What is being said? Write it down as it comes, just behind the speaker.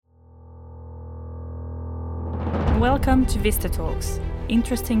Welcome to Vista Talks,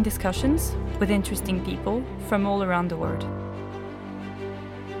 interesting discussions with interesting people from all around the world.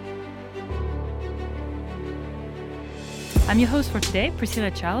 I'm your host for today,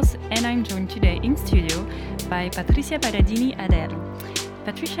 Priscilla Charles, and I'm joined today in studio by Patricia Paradini Ader.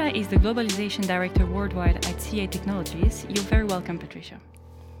 Patricia is the Globalization Director worldwide at CA Technologies. You're very welcome, Patricia.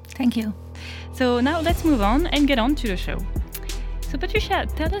 Thank you. So now let's move on and get on to the show. So Patricia,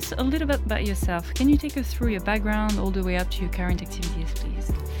 tell us a little bit about yourself. Can you take us through your background all the way up to your current activities,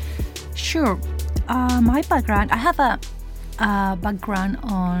 please? Sure. My background, I have a background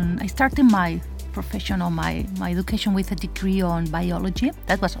I started my profession or my education with a degree on biology.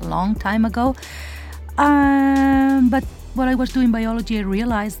 That was a long time ago. But while I was doing biology, I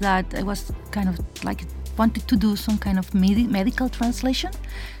realized that I was kind of like wanted to do some kind of medical translation.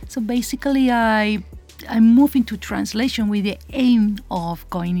 So basically, I moved into translation with the aim of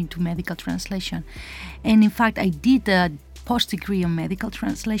going into medical translation. And in fact, I did a post-degree on medical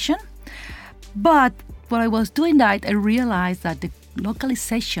translation. But while I was doing that, I realized that the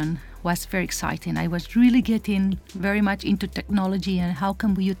localization was very exciting. I was really getting very much into technology and how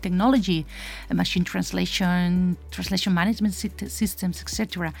can we use technology, machine translation management systems,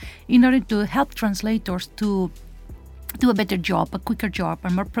 etc., in order to help translators to do a better job, a quicker job, a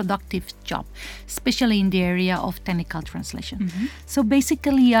more productive job, especially in the area of technical translation. Mm-hmm. So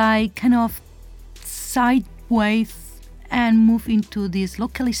basically, I kind of sideways and moved into this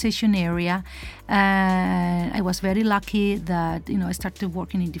localization area. I was very lucky that I started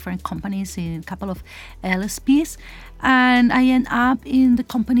working in different companies, in a couple of LSPs, and I ended up in the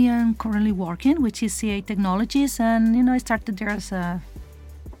company I'm currently working, which is CA Technologies, and I started there as a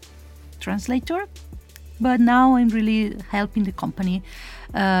translator. But now I'm really helping the company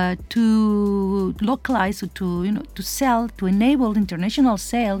to localize, to sell, to enable international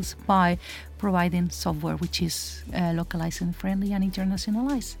sales by providing software which is localized and friendly and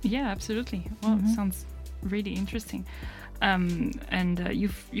internationalized. Yeah, absolutely. Well, It sounds really interesting.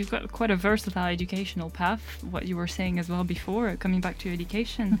 You've got quite a versatile educational path. What you were saying as well before, coming back to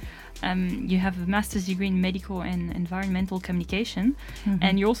education, you have a master's degree in medical and environmental communication,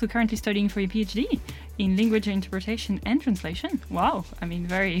 and you're also currently studying for your PhD in language interpretation and translation. Wow, I mean,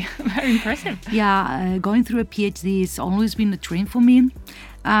 very, very impressive. Yeah, going through a PhD has always been a dream for me.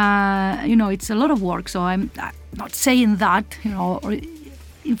 It's a lot of work, so I'm not saying that, or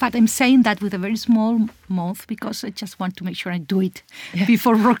in fact, I'm saying that with a very small mouth because I just want to make sure I do it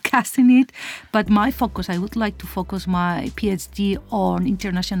before broadcasting it. But my focus, I would like to focus my PhD on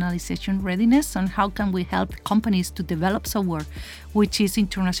internationalization readiness and how can we help companies to develop software which is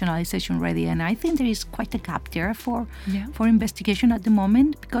internationalization ready. And I think there is quite a gap there for investigation at the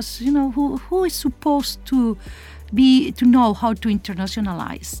moment because, who is supposed to know how to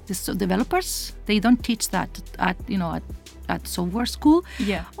internationalize? The developers, they don't teach that at software school,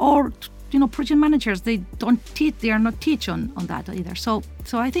 or project managers, they are not teach on that either. So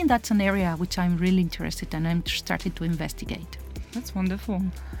I think that's an area which I'm really interested in and I'm starting to investigate. That's wonderful.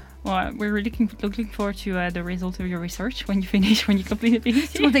 Well, we're looking forward to the result of your research when you complete the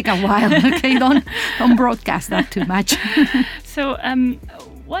PhD. It will take a while. Okay, don't broadcast that too much. So,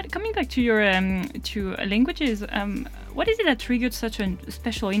 coming back to your to languages, what is it that triggered such a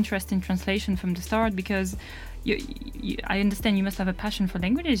special interest in translation from the start? Because I understand you must have a passion for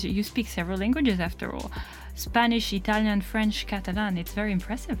languages. You speak several languages after all. Spanish, Italian, French, Catalan. It's very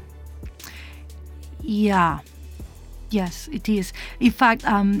impressive. Yeah. Yes, it is. In fact,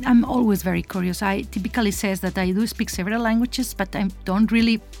 I'm always very curious. I typically says that I do speak several languages, but I don't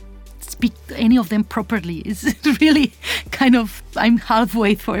really speak any of them properly. It's really kind of, I'm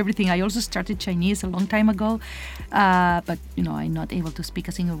halfway for everything. I also started Chinese a long time ago, but I'm not able to speak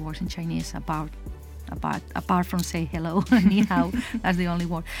a single word in Chinese apart from say hello and ni hao. That's the only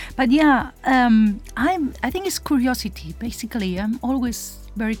word. But I think it's curiosity. Basically, I'm always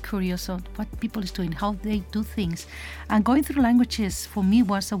very curious on what people is doing, how they do things. And going through languages for me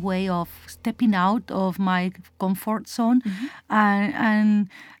was a way of stepping out of my comfort zone and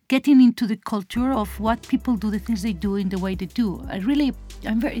getting into the culture of what people do, the things they do in the way they do.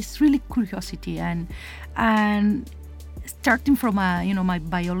 It's really curiosity and starting from my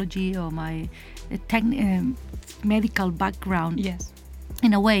biology or my medical background. Yes.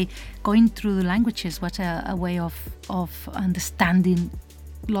 In a way, going through the languages was a way of understanding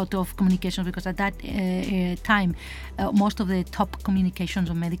a lot of communication, because at that time, most of the top communications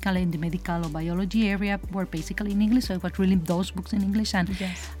in the medical or biology area were basically in English. So I was reading those books in English, and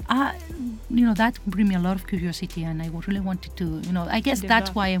that bring me a lot of curiosity, and I really wanted to, I guess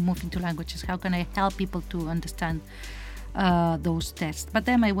that's why I moved into languages. How can I help people to understand those tests. But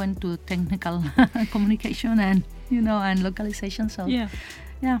then I went to technical communication and and localization. So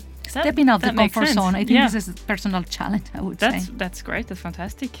yeah, stepping out the comfort zone. I think this is a personal challenge, I would say. That's great. That's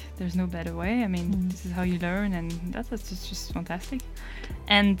fantastic. There's no better way. I mean, this is how you learn, and that's just fantastic.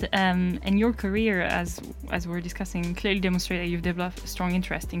 And your career, as we're discussing, clearly demonstrates that you've developed a strong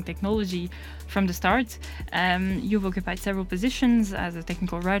interest in technology from the start. You've occupied several positions as a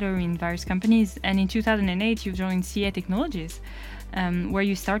technical writer in various companies, and in 2008 you joined CA Technologies, where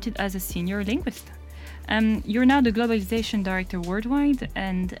you started as a senior linguist. You're now the globalization director worldwide,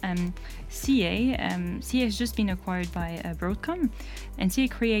 and CA has just been acquired by Broadcom, and CA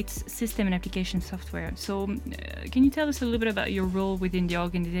creates system and application software. So can you tell us a little bit about your role within the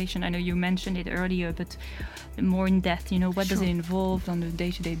organization? I know you mentioned it earlier, but more in depth, what does it involve on a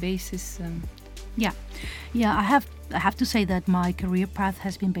day-to-day basis? Yeah, I have to say that my career path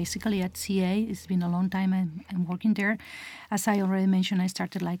has been basically at CA. It's been a long time I'm working there. As I already mentioned, I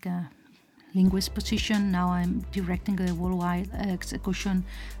started like a linguist position. Now I'm directing the worldwide execution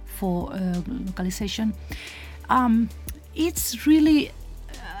for localization. It's really,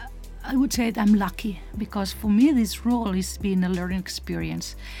 I would say that I'm lucky, because for me this role has been a learning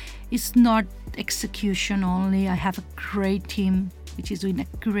experience. It's not execution only. I have a great team which is doing a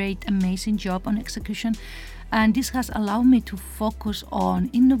great, amazing job on execution. And this has allowed me to focus on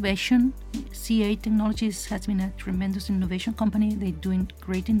innovation. CA Technologies has been a tremendous innovation company. They're doing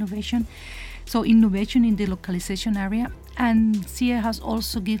great innovation. So innovation in the localization area. And CA has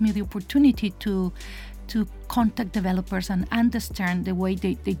also given me the opportunity to contact developers and understand the way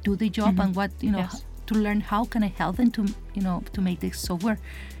they do the job, and what, to learn how can I help them to make the software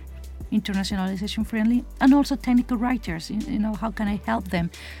internationalization friendly, and also technical writers, how can I help them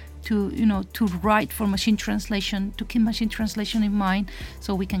to write for machine translation, to keep machine translation in mind,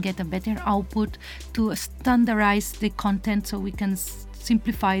 so we can get a better output, to standardize the content, so we can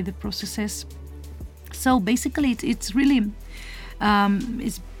simplify the processes. So basically, it's really,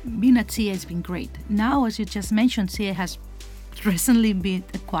 it's been at CA has been great. Now, as you just mentioned, CA has recently been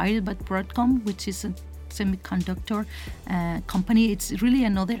acquired by Broadcom, which is a semiconductor company. It's really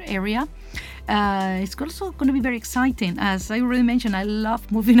another area. It's also going to be very exciting. As I already mentioned, I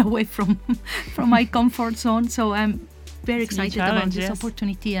love moving away from my comfort zone, so I'm very excited about this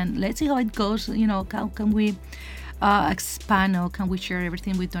opportunity, and let's see how it goes. How can we expand, or can we share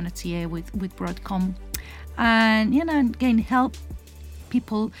everything we've done at CA with Broadcom, and again help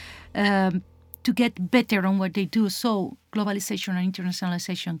people to get better on what they do, so globalization and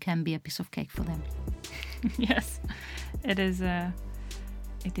internationalization can be a piece of cake for them. Yes, it is.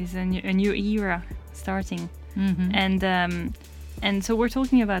 It is a new era starting, and so we're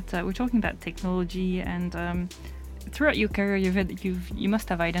talking about technology, and throughout your career, you must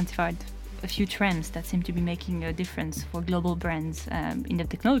have identified a few trends that seem to be making a difference for global brands in the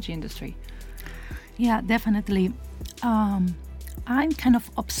technology industry. Yeah, definitely. I'm kind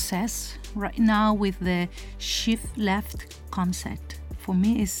of obsessed right now with the shift left concept. For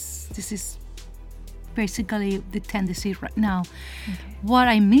me, this is basically the tendency right now. Okay. What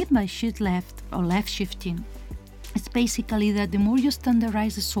I mean by shift left or left shifting, it's basically that the more you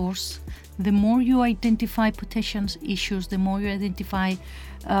standardize the source, the more you identify potential issues, the more you identify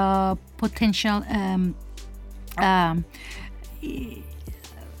potential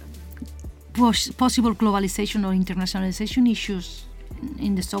possible globalization or internationalization issues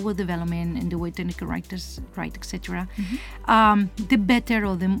in the software development and the way technical writers write, etc. The better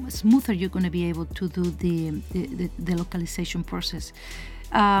or the smoother you're going to be able to do the localization process,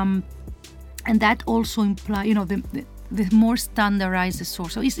 and that also implies, the more standardized the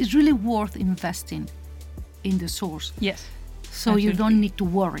source. So it's really worth investing in the source. Yes. So absolutely. You don't need to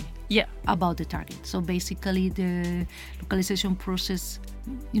worry about the target. So basically, the localization process,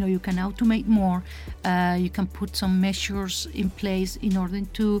 you can automate more. You can put some measures in place in order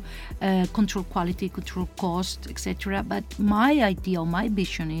to control quality, control cost, etc. But my idea, my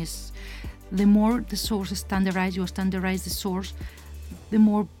vision is, the more the source is standardized, you standardize the source, the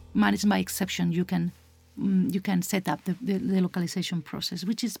more managed by exception you can set up the localization process,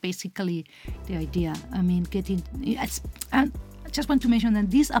 which is basically the idea. I mean, and I just want to mention that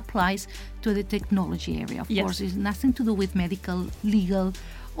this applies to the technology area. Of course, it's nothing to do with medical, legal,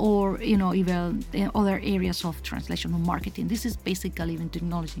 or even other areas of translation or marketing. This is basically even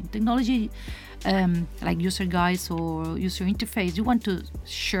technology. Technology, like user guides or user interface, you want to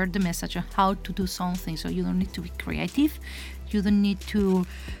share the message on how to do something. So you don't need to be creative. You don't need to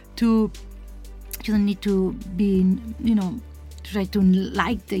be, try to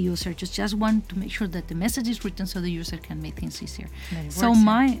like the user. Just want to make sure that the message is written so the user can make things easier. So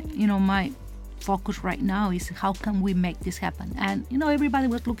my focus right now is how can we make this happen. And everybody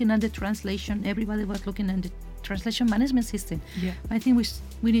was looking at the translation, everybody was looking at the translation management system. Yeah. I think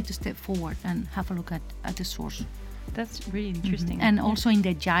we need to step forward and have a look at the source. That's really interesting. And also in the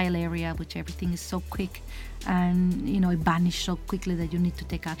agile area, which everything is so quick and it vanishes so quickly that you need to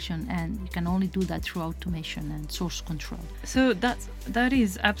take action, and you can only do that through automation and source control. So that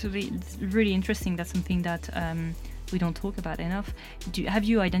is absolutely really interesting. That's something that we don't talk about enough. Have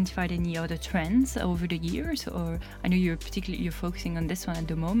you identified any other trends over the years, or I know you're focusing on this one at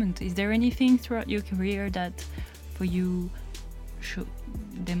the moment. Is there anything throughout your career that for you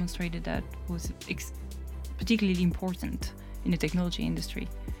demonstrated that was particularly important in the technology industry?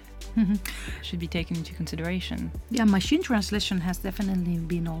 Should be taken into consideration? Yeah, machine translation has definitely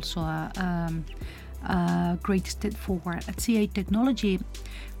been also a great step forward. At CA Technology,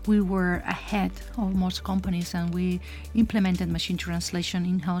 we were ahead of most companies, and we implemented machine translation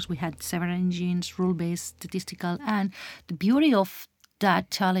in-house. We had several engines, rule-based, statistical, and the beauty of that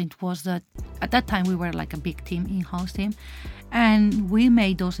challenge was that at that time we were like a big team, in-house team, and we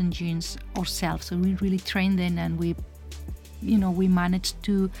made those engines ourselves. So we really trained them, and we managed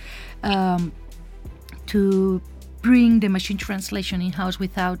to bring the machine translation in-house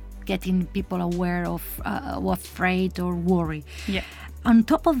without getting people aware of afraid or worry. Yeah. On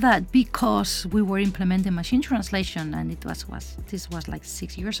top of that, because we were implementing machine translation, and this was like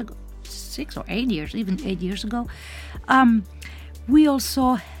 6 years ago, 6 or 8 years, even 8 years ago, we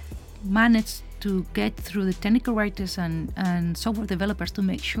also managed to get through the technical writers and software developers to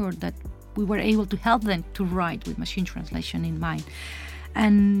make sure that we were able to help them to write with machine translation in mind.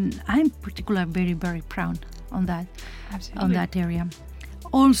 And I'm particularly very, very proud on that. Absolutely. On that area.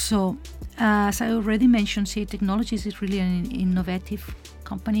 Also, as I already mentioned, CA Technologies is really an innovative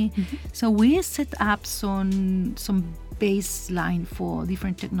company. So we set up some baseline for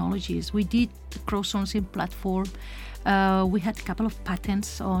different technologies. We did the cross-sourcing platform. We had a couple of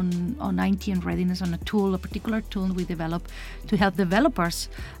patents on IT and readiness on a particular tool we developed to help developers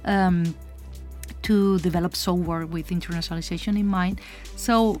to develop software with internationalization in mind.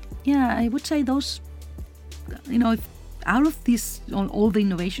 So yeah, I would say those, out of these, all the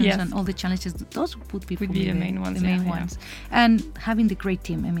innovations and all the challenges, those would be the main ones. And having the great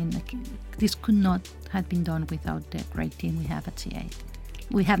team. I mean, this could not have been done without the great team we have at CA.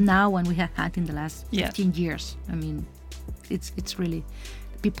 We have now, and we have had in the last 15 years. I mean, it's really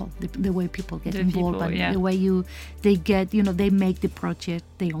people, the way people get involved, and the way they get, they make the project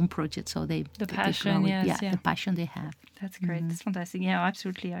their own project, so the passion, the passion they have. That's great. That's fantastic. Yeah,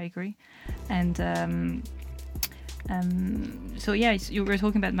 absolutely, I agree. And so you were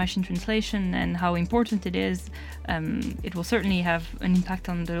talking about machine translation and how important it is. It will certainly have an impact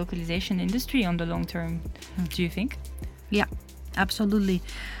on the localization industry on the long term. Do you think? Yeah, absolutely.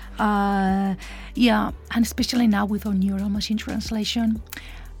 And especially now with our neural machine translation,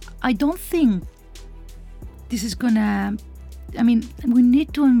 I don't think this is gonna. I mean, we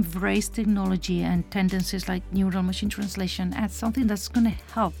need to embrace technology and tendencies like neural machine translation as something that's gonna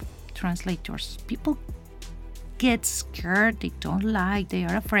help translators. People get scared, they don't like, they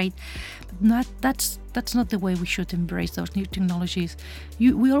are afraid. But that's not the way we should embrace those new technologies.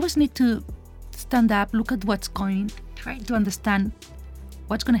 We always need to stand up, look at what's going, try to understand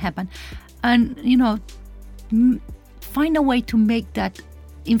what's going to happen, and find a way to make that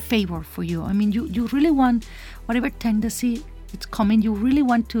in favor for you. I mean, you really want, whatever tendency it's coming, you really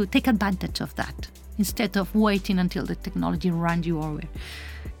want to take advantage of that instead of waiting until the technology runs you over.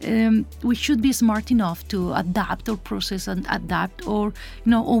 We should be smart enough to adapt our process and adapt or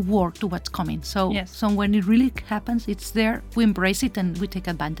work to what's coming. So when it really happens, it's there. We embrace it and we take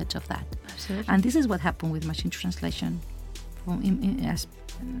advantage of that. Absolutely. And this is what happened with machine translation,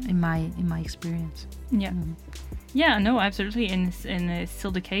 in my experience. Yeah. Yeah. No. Absolutely. And it's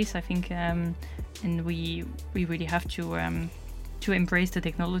still the case, I think. And we really have to embrace the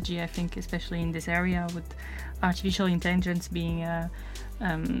technology. I think, especially in this area with artificial intelligence being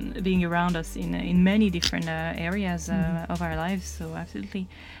around us in many different areas of our lives. So absolutely.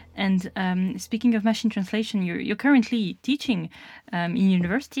 And speaking of machine translation, you're currently teaching in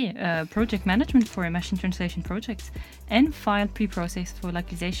university project management for machine translation projects and file pre-process for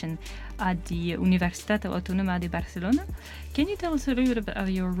localization at the Universitat Autònoma de Barcelona. Can you tell us a little bit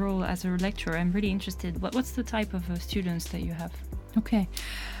about your role as a lecturer? I'm really interested. What's the type of students that you have? Okay.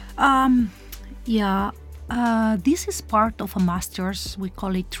 This is part of a master's. We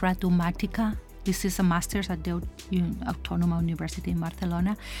call it Tradumatica. This is a master's at the Autònoma University in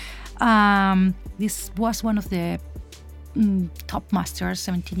Barcelona. This was one of the top masters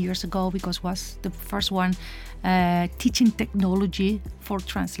 17 years ago because was the first one teaching technology for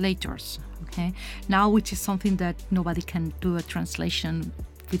translators. Okay, now which is something that nobody can do a translation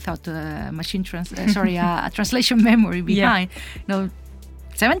without a a translation memory behind.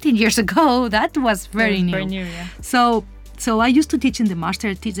 17 years ago that was very new. Very new, yeah. So I used to teach in the master.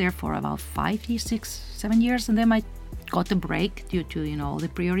 I teach there for about 5 years, 6, 7 years, and then I got a break due to the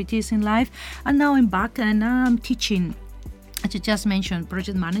priorities in life. And now I'm back, and now I'm teaching, as you just mentioned,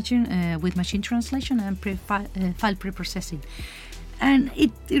 project managing with machine translation and file pre-processing. And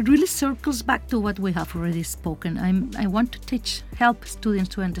it really circles back to what we have already spoken. I want to help students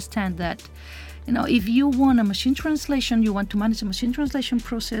to understand that, if you want a machine translation, you want to manage a machine translation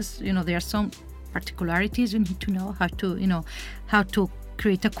process, there are some particularities you need to know how to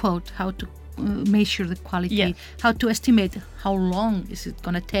create a quote, how to measure the quality, how to estimate how long is it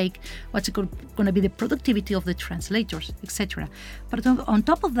going to take, what's going to be the productivity of the translators, etc. But on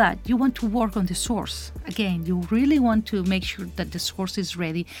top of that, you want to work on the source. Again, you really want to make sure that the source is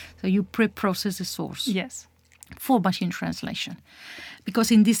ready, so you pre-process the source for machine translation.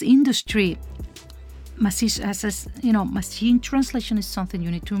 Because in this industry, machine translation is something you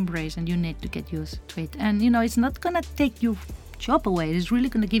need to embrace, and you need to get used to it. And it's not going to take your job away. It's really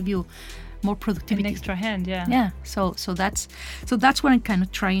going to give you more productivity, an extra hand. So that's what I'm kind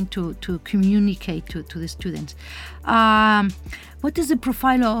of trying to communicate to the students. What is the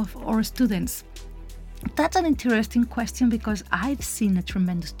profile of our students? That's an interesting question, because I've seen a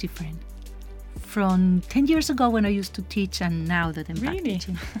tremendous difference from 10 years ago when I used to teach and now that I'm back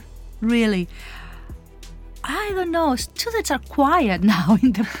teaching. Really, I don't know, students are quiet now.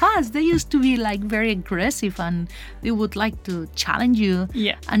 In the past, they used to be very aggressive, and they would like to challenge you.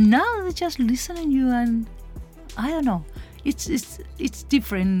 Yeah. And now they just listen to you, and I don't know. It's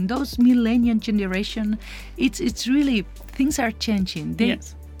different. Those millennial generation, it's really, things are changing.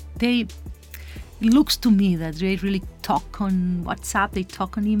 It looks to me that they really talk on WhatsApp, they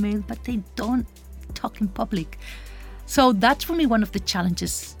talk on email, but they don't talk in public. So that's for me one of the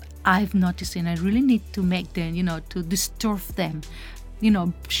challenges I've noticed, and I really need to make them, to disturb them,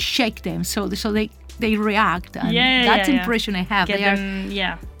 shake them so they react. And that's the impression I have.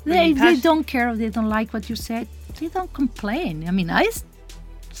 They don't care if they don't like what you said. They don't complain. I mean, I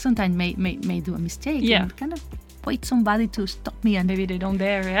sometimes may do a mistake and kind of wait somebody to stop me, and maybe they don't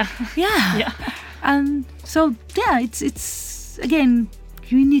dare. Yeah. And so it's again,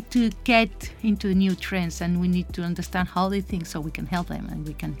 you need to get into the new trends, and we need to understand how they think, so we can help them, and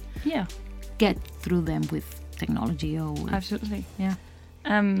we can get through them with technology or with, absolutely.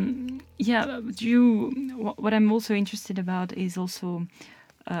 What I'm also interested about is also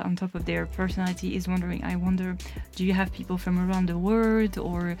on top of their personality is I wonder, do you have people from around the world,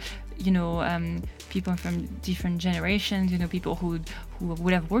 or people from different generations, people who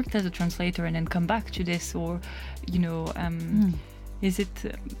would have worked as a translator and then come back to this, or is it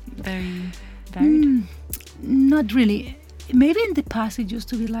very varied? Not really. Maybe in the past it used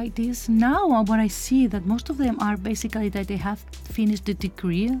to be like this. Now what I see that most of them are basically that they have finished the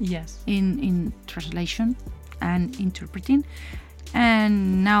degree in translation and interpreting,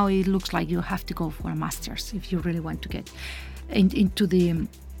 and now it looks like you have to go for a master's if you really want to get into the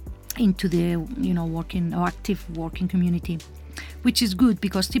working or active working community, which is good,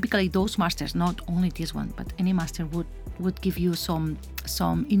 because typically those masters, not only this one but any master, would give you some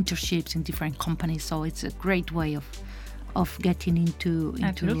internships in different companies. So it's a great way of getting into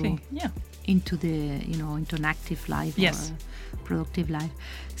into the into an active life or a productive life.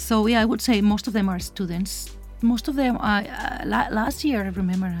 So I would say most of them are students. Most of them are last year I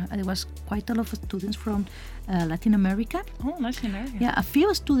remember there was quite a lot of students from Latin America. Oh, Latin America. Yeah, a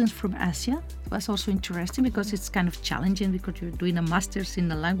few students from Asia. It was also interesting because it's kind of challenging, because you're doing a master's in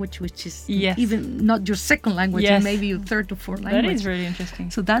a language which is even not your second language, and maybe your third or fourth language. That is really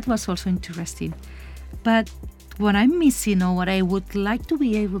interesting. So that was also interesting. But what I'm missing, or what I would like to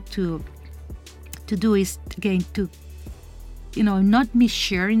be able to do, is again to not me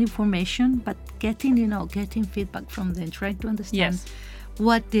sharing information, but getting feedback from them, trying to understand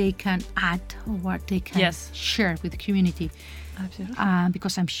what they can add or what they can share with the community. Absolutely.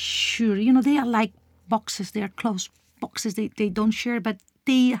 Because I'm sure, they are like boxes, they are closed boxes, they don't share, but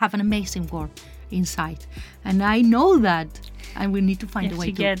they have an amazing world inside. And I know that, and we need to find a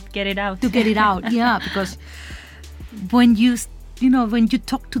way to get it out. To get it out, because when you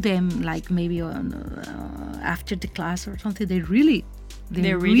talk to them, like maybe on after the class or something, they're really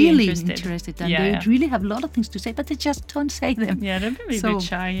interested, and they really have a lot of things to say, but they just don't say them. Yeah, they're really a bit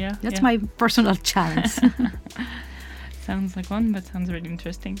shy. That's my personal challenge. Sounds like one, but sounds really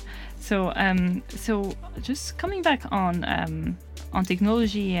interesting. So, so just coming back on on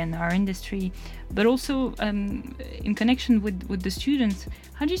technology and our industry, but also in connection with the students.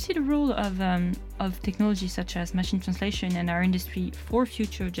 How do you see the role of technology such as machine translation in our industry for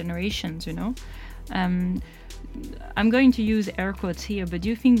future generations? I'm going to use air quotes here, but do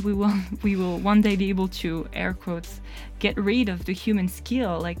you think we will one day be able to, air quotes, get rid of the human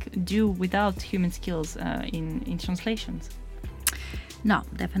skill, like do without human skills in translations? No,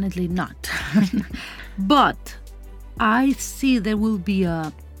 definitely not. But I see there will be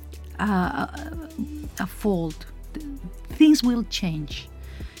a fault. Things will change.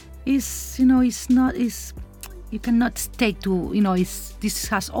 You cannot stay to, this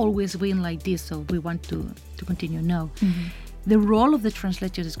has always been like this, so we want to continue. No. Mm-hmm. The role of the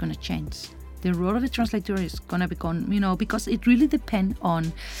translator is going to change. The role of the translator is going to become, because it really depends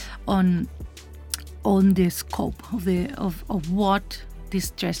on the scope of what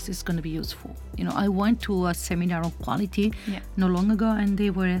this test is going to be used for. I went to a seminar on quality not long ago, and the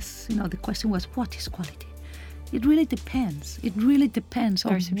question was, what is quality? It really depends. It really depends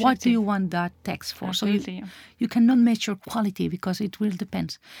on what do you want that text for. Absolutely. So you cannot measure quality because it really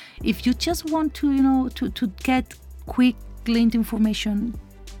depends. If you just want to, to get quick, linked information,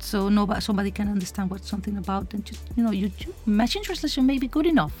 so somebody can understand what something about, then machine translation may be good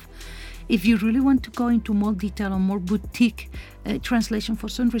enough. If you really want to go into more detail or more boutique translation for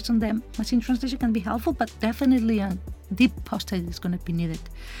some reason, then machine translation can be helpful, but definitely a deep post-edit is going to be needed.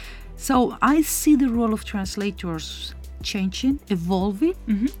 So I see the role of translators changing, evolving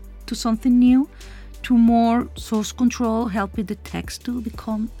to something new, to more source control, helping the text to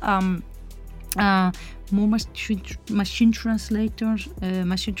become more machine translators,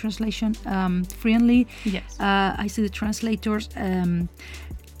 machine translation friendly. Yes. I see the translators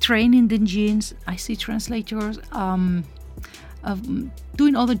training the engines. I see translators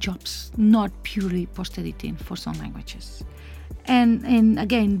doing other jobs, not purely post-editing for some languages. And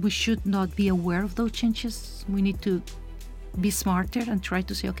again, we should not be aware of those changes. We need to be smarter and try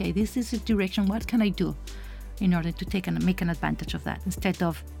to say, okay, this is a direction. What can I do in order to make an advantage of that, instead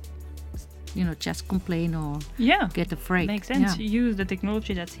of just complain or get afraid? Makes sense. Use the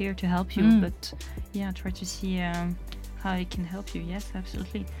technology that's here to help you, but try to see how it can help you. Yes,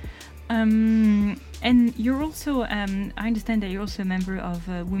 absolutely. And you're also, I understand that you're also a member of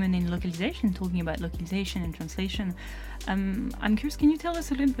Women in Localization, talking about localization and translation. I'm curious, can you tell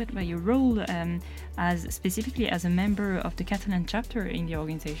us a little bit about your role specifically as a member of the Catalan chapter in the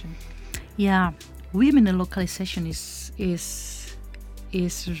organization? Yeah, Women in Localization is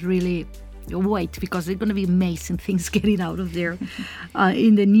really, wait, because there are going to be amazing things getting out of there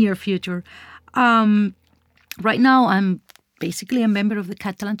in the near future. Right now, I'm basically a member of the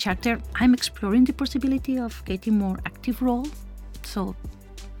Catalan chapter. I'm exploring the possibility of getting more active role. So,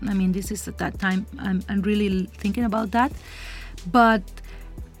 this is at that time I'm really thinking about that. But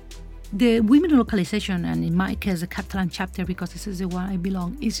the Women in Localization, and in my case, the Catalan chapter, because this is the one I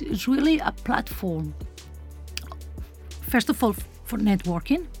belong, is really a platform. First of all, for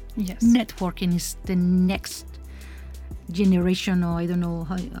networking. Yes. Networking is the next generation, or I don't know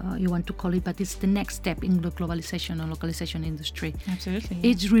how you want to call it, but it's the next step in the globalization and localization industry. Absolutely.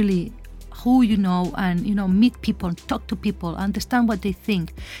 Yeah. It's really who you know, and meet people, talk to people, understand what they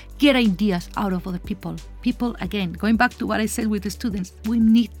think, get ideas out of other people. People, again, going back to what I said with the students, we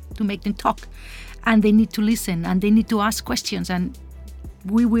need to make them talk, and they need to listen, and they need to ask questions, and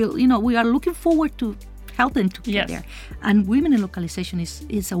we will, we are looking forward to help them to get there. And Women in Localization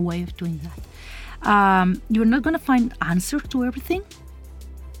is a way of doing that. You're not going to find answers to everything,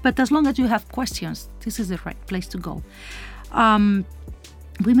 but as long as you have questions, this is the right place to go.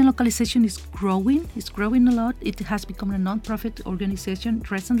 Women Localization is growing. It's growing a lot. It has become a non-profit organization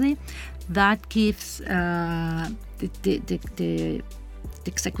recently that gives the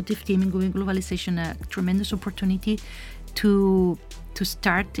executive team in Women Globalization a tremendous opportunity to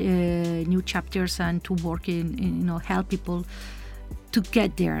start new chapters and to work in help people to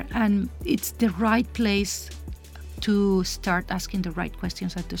get there. And it's the right place to start asking the right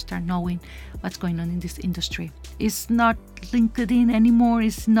questions and to start knowing what's going on in this industry. It's not LinkedIn anymore.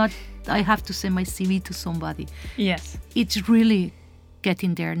 It's not, I have to send my CV to somebody. Yes. It's really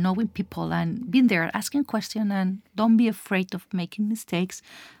getting there, knowing people and being there, asking questions, and don't be afraid of making mistakes.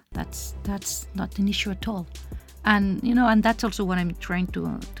 That's not an issue at all. And and that's also what I'm trying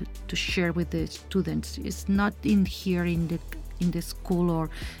to share with the students. It's not in here in the in the school or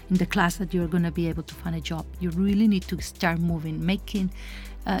in the class that you're going to be able to find a job. You really need to start moving, making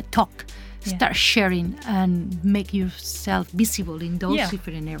talk, start sharing, and make yourself visible in those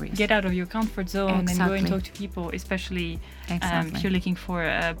different areas. Get out of your comfort zone and go and talk to people, especially if you're looking for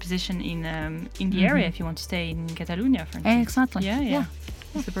a position in the area, if you want to stay in Catalonia, for instance. Exactly. Yeah.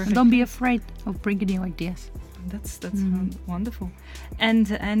 That's the perfect Don't be afraid of bringing new ideas. That's wonderful. And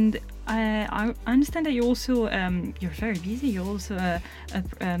I understand that you also you're very busy. You're also a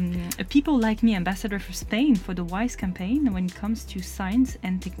People Like Me ambassador for Spain for the WISE campaign when it comes to science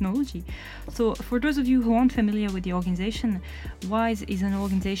and technology. So for those of you who aren't familiar with the organization, WISE is an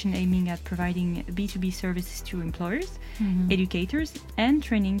organization aiming at providing B2B services to employers, educators, and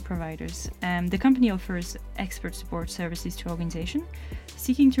training providers. The company offers expert support services to organizations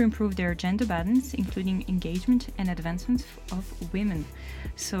seeking to improve their gender balance, including engagement and advancement of women.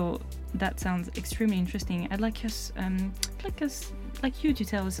 So that sounds extremely interesting. I'd like you to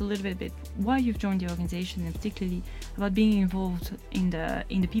tell us a little bit why you've joined the organization, and particularly about being involved in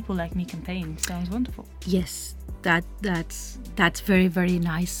the People Like Me campaign. Sounds wonderful. Yes, that's very, very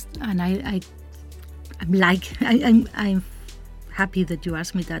nice, and I'm happy that you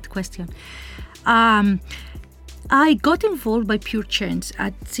asked me that question. I got involved by pure chance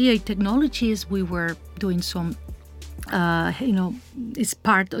at CA Technologies. We were doing some,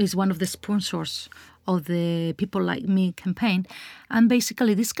 is one of the sponsors of the People Like Me campaign. And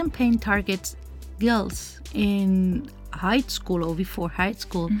basically this campaign targets girls in high school or before high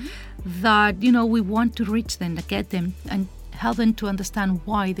school that, we want to reach them, to get them and help them to understand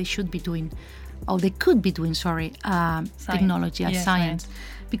why they should be doing, or they could be doing, technology and science.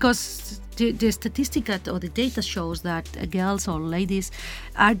 Because the statistic or the data shows that girls or ladies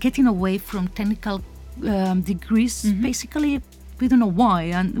are getting away from technical degrees. Basically, we don't know why.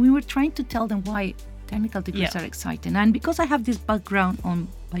 And we were trying to tell them why technical degrees are exciting. And because I have this background on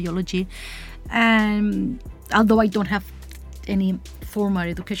biology, and although I don't have any formal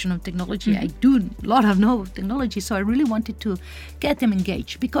education on technology, I do a lot of know technology. So I really wanted to get them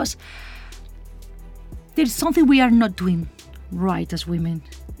engaged, because there's something we are not doing right as women.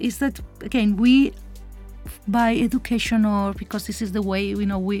 Is that, again, we, by education, or because this is the way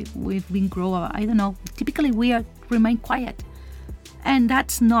we've been grown up, I don't know, typically we remain quiet. And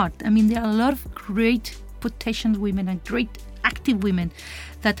that's not. I mean, there are a lot of great potential women and great active women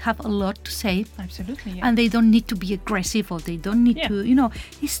that have a lot to say. Absolutely. Yeah. And they don't need to be aggressive, or they don't need to,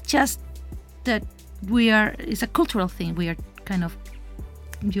 it's just that it's a cultural thing. We are kind of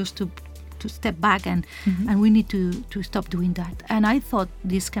used to step back, and we need to stop doing that. And I thought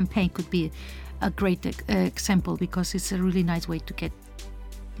this campaign could be a great example, because it's a really nice way to get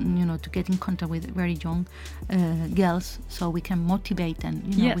in contact with very young girls, so we can motivate and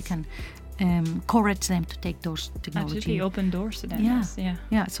we can encourage them to take those technology. Absolutely, open doors to them.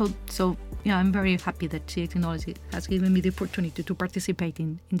 So I'm very happy that CA Technology has given me the opportunity to participate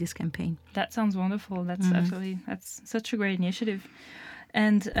in this campaign. That sounds wonderful. That's that's such a great initiative.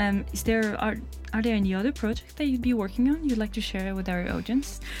 And are there any other projects that you'd be working on you'd like to share with our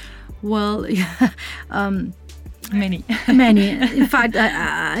audience? Well, many. In fact,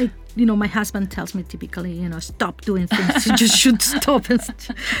 I my husband tells me typically, stop doing things. You just should stop,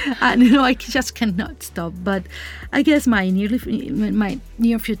 and I just cannot stop. But I guess my near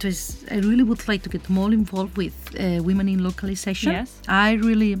future is I really would like to get more involved with women in localization. Yes, I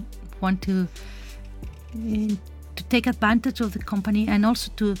really want to take advantage of the company, and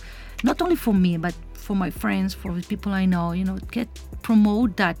also to, not only for me, but for my friends, for the people I know,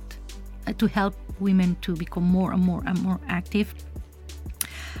 promote that to help women to become more and more active.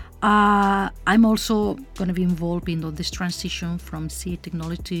 I'm also going to be involved in this transition from CA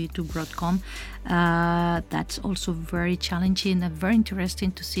Technology to Broadcom. That's also very challenging and very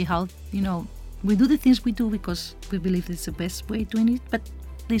interesting to see how, we do the things we do because we believe it's the best way of doing it, but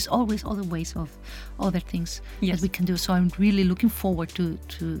there's always other ways of other things that we can do. So I'm really looking forward to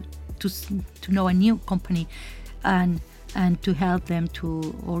know a new company and to help them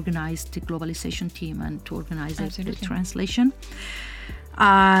to organize the globalization team and to organize the translation.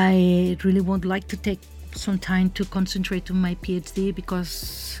 I really would like to take some time to concentrate on my PhD,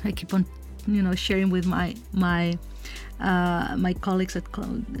 because I keep on, sharing with my colleagues at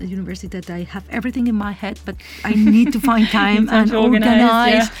university that I have everything in my head, but I need to find time and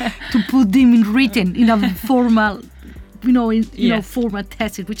organize to put them in written in a formal, format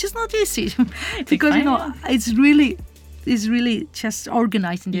tested, which is not easy because it's really just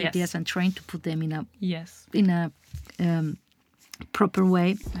organizing the ideas and trying to put them in a proper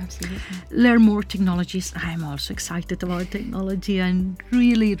way. Absolutely. Learn more technologies. I'm also excited about technology and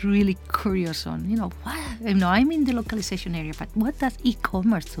really, really curious on, I'm in the localization area, but what does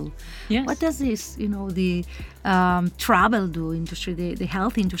e-commerce do? Yes. What does this, the travel do industry, the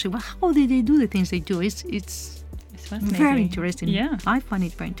health industry? How do they do the things they do? It's very interesting. Yeah. I find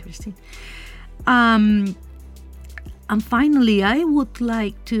it very interesting. And finally, I would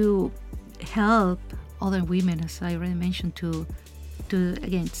like to help other women, as I already mentioned, to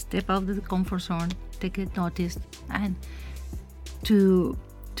again step out of the comfort zone, take it noticed, and to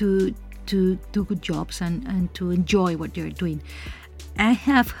do good jobs and to enjoy what they're doing.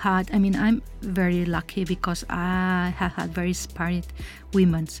 I'm very lucky because I have had very inspired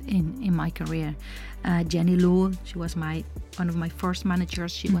women in my career. Jenny Lu, she was one of my first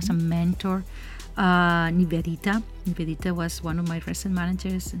managers. She was a mentor. Nivedita was one of my recent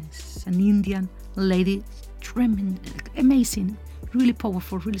managers. She's an Indian lady, tremendous, amazing, really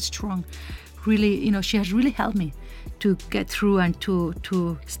powerful, really strong. Really, she has really helped me to get through and to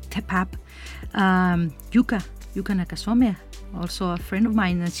step up. Yuka Nakasome, also a friend of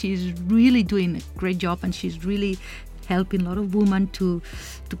mine, and she's really doing a great job, and she's really helping a lot of women to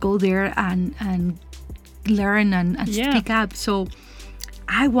go there and learn and speak up. So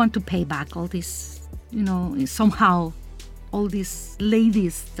I want to pay back all this, somehow, all these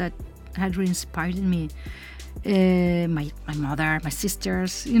ladies that had really inspired me. My mother, my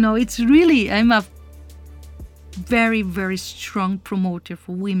sisters, it's really, I'm a very, very strong promoter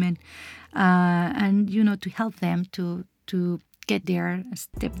for women, and to help them to get there,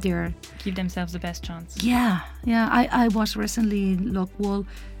 step there, give themselves the best chance. I was recently in Lockwall,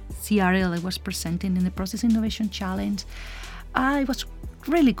 CRL. I was presenting in the Process Innovation Challenge. I was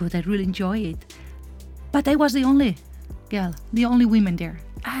really good. I really enjoyed it, but I was the only girl, the only woman there.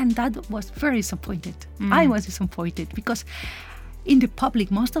 And that was very disappointed. I was disappointed because in the public,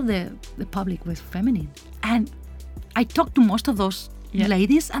 most of the public was feminine. And I talked to most of those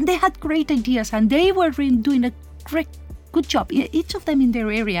ladies, and they had great ideas, and they were really doing a good job, each of them in their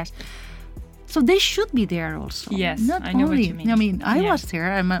areas. So they should be there also. Yes, I know what you mean. I was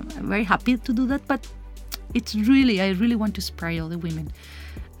there. I'm very happy to do that, but I really want to inspire all the women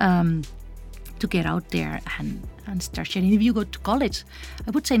to get out there and start sharing. If you go to college,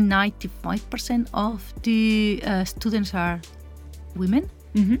 I would say 95% of the students are women.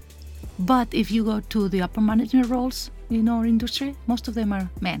 Mm-hmm. But if you go to the upper management roles in our industry, most of them are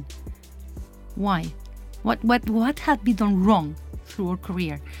men. Why? What had been done wrong through our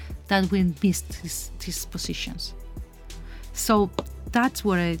career that we missed these positions? So that's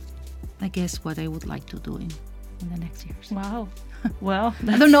what I guess what I would like to do in the next years. Wow. Well,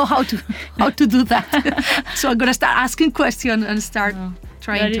 I don't know how to do that. So I'm gonna start asking questions and start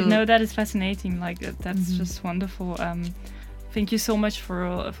trying to. No, that is fascinating. Like that's just wonderful. Thank you so much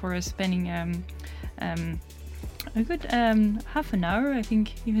for spending a good half an hour, I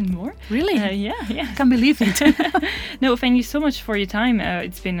think, even more. Really? Yeah. I can't believe it. No, thank you so much for your time.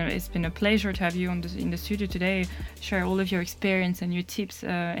 It's been a pleasure to have you in the studio today, share all of your experience and your tips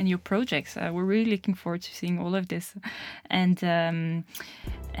and your projects. We're really looking forward to seeing all of this, and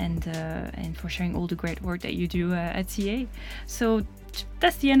for sharing all the great work that you do at CA. So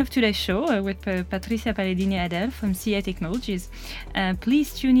that's the end of today's show with Patricia Palladini-Adel from CA Technologies.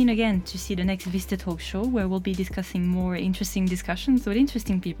 Please tune in again to see the next Vista Talk show, where we'll be discussing more interesting discussions with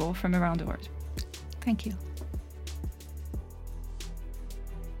interesting people from around the world. Thank you.